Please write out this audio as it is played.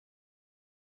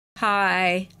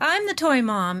Hi, I'm the Toy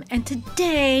Mom, and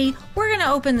today we're going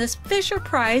to open this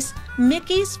Fisher-Price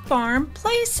Mickey's Farm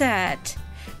Playset.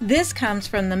 This comes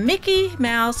from the Mickey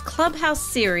Mouse Clubhouse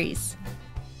series.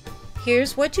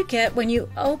 Here's what you get when you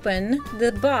open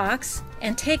the box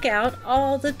and take out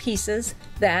all the pieces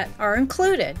that are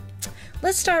included.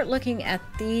 Let's start looking at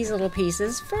these little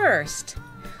pieces first.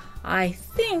 I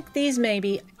think these may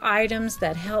be items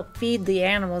that help feed the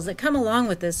animals that come along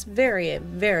with this very,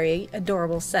 very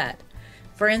adorable set.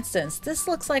 For instance, this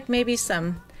looks like maybe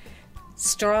some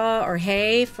straw or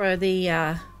hay for the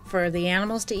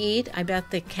animals to eat. I bet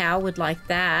the cow would like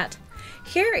that.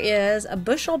 Here is a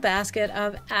bushel basket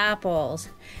of apples,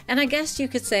 and I guess you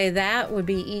could say that would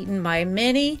be eaten by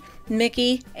Minnie,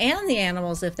 Mickey, and the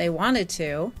animals if they wanted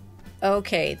to.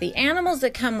 Okay, the animals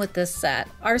that come with this set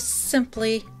are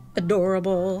simply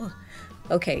adorable.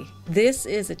 Okay, this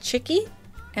is a chickie,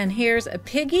 and here's a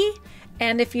piggy,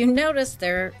 and if you notice,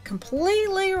 they're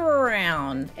completely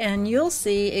round, and you'll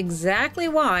see exactly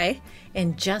why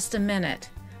in just a minute.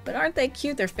 But aren't they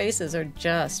cute? Their faces are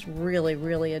just really,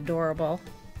 really adorable.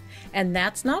 And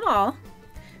that's not all.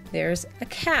 There's a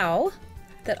cow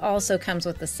that also comes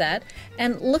with the set,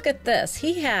 and look at this.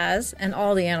 He has, and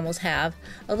all the animals have,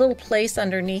 a little place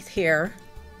underneath here,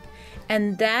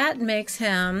 and that makes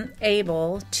him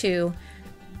able to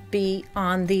be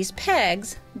on these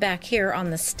pegs back here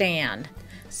on the stand.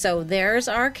 So there's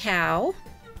our cow.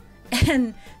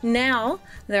 And now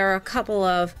there are a couple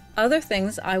of other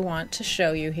things I want to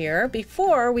show you here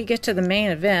before we get to the main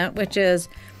event, which is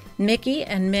Mickey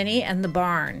and Minnie and the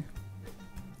barn.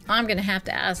 I'm going to have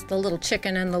to ask the little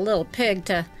chicken and the little pig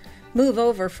to move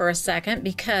over for a second,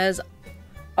 because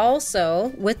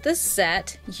also with this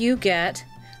set you get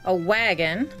a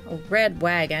wagon, a red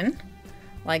wagon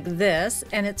like this,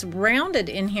 and it's rounded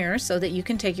in here so that you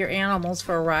can take your animals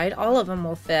for a ride. All of them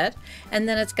will fit. And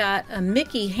then it's got a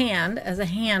Mickey hand as a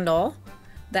handle.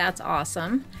 That's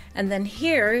awesome. And then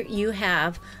here you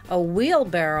have a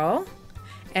wheelbarrow,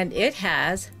 and it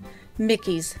has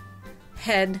Mickey's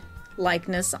head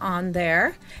likeness on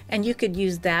there, and you could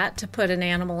use that to put an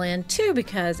animal in too,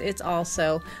 because it's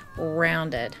also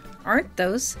rounded. Aren't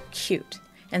those cute?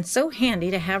 And so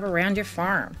handy to have around your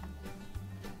farm.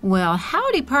 Well,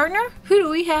 howdy, partner. Who do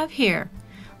we have here?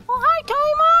 Well, hi, Toy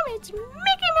Mom. It's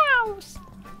Mickey Mouse.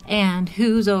 And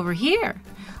who's over here?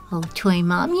 Oh, Toy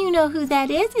Mom, you know who that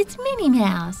is. It's Minnie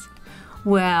Mouse.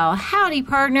 Well, howdy,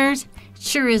 partners. It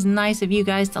sure is nice of you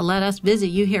guys to let us visit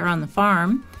you here on the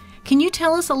farm. Can you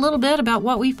tell us a little bit about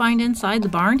what we find inside the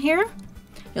barn here?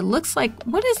 It looks like,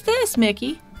 what is this,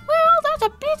 Mickey? Well, that's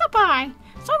a piece of pie.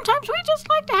 Sometimes we just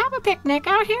like to have a picnic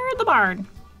out here in the barn.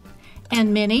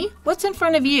 And Minnie, what's in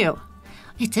front of you?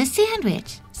 It's a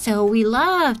sandwich. So we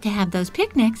love to have those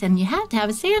picnics, and you have to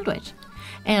have a sandwich.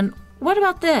 And what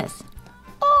about this?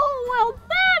 Oh, well,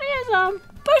 that is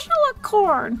a bushel of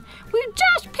corn. We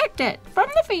just picked it from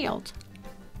the field.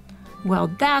 Well,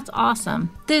 that's awesome.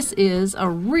 This is a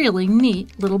really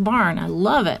neat little barn. I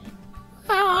love it.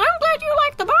 Well, I'm glad you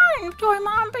like the barn, Toy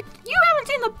Mom, but you haven't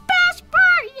seen the best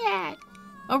part yet.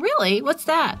 Oh, really? What's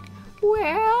that?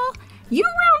 Well, you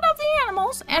round up the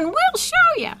animals, and we'll show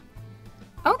you.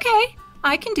 Okay,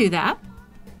 I can do that.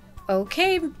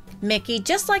 Okay, Mickey,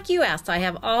 just like you asked, I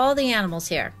have all the animals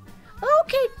here.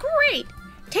 Okay, great.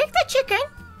 Take the chicken.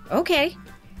 Okay.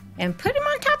 And put him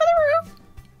on top of the roof.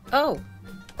 Oh,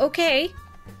 okay.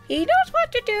 He knows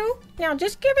what to do. Now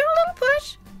just give him a little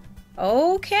push.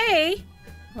 Okay.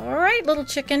 All right, little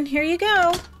chicken, here you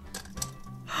go.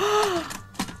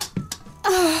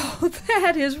 Oh,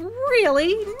 that is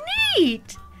really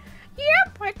neat.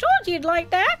 Yep, I told you you'd like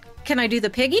that. Can I do the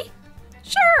piggy?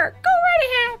 Sure, go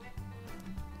right ahead.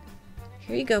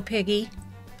 Here you go, piggy.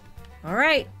 All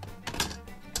right.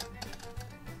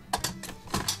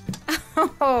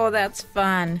 Oh, that's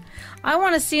fun. I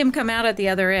want to see him come out at the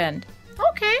other end.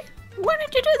 Okay, why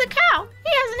don't you do the cow?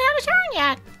 He hasn't had a turn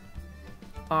yet.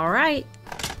 All right.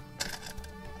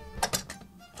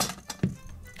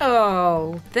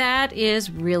 Oh, that is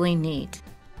really neat.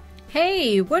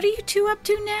 Hey, what are you two up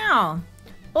to now?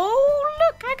 Oh,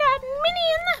 look, I got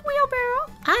Minnie in the wheelbarrow.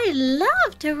 I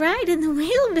love to ride in the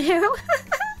wheelbarrow.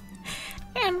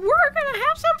 And we're going to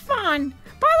have some fun.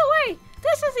 By the way,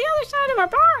 this is the other side of our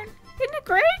barn. Isn't it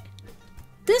great?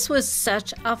 This was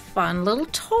such a fun little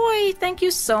toy. Thank you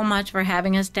so much for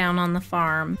having us down on the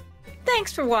farm.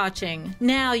 Thanks for watching.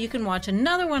 Now you can watch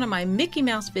another one of my Mickey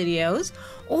Mouse videos,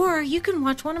 or you can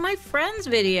watch one of my friends'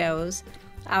 videos.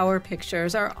 Our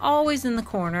pictures are always in the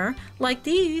corner, like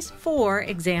these 4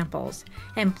 examples.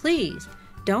 And please,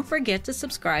 don't forget to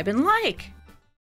subscribe and like.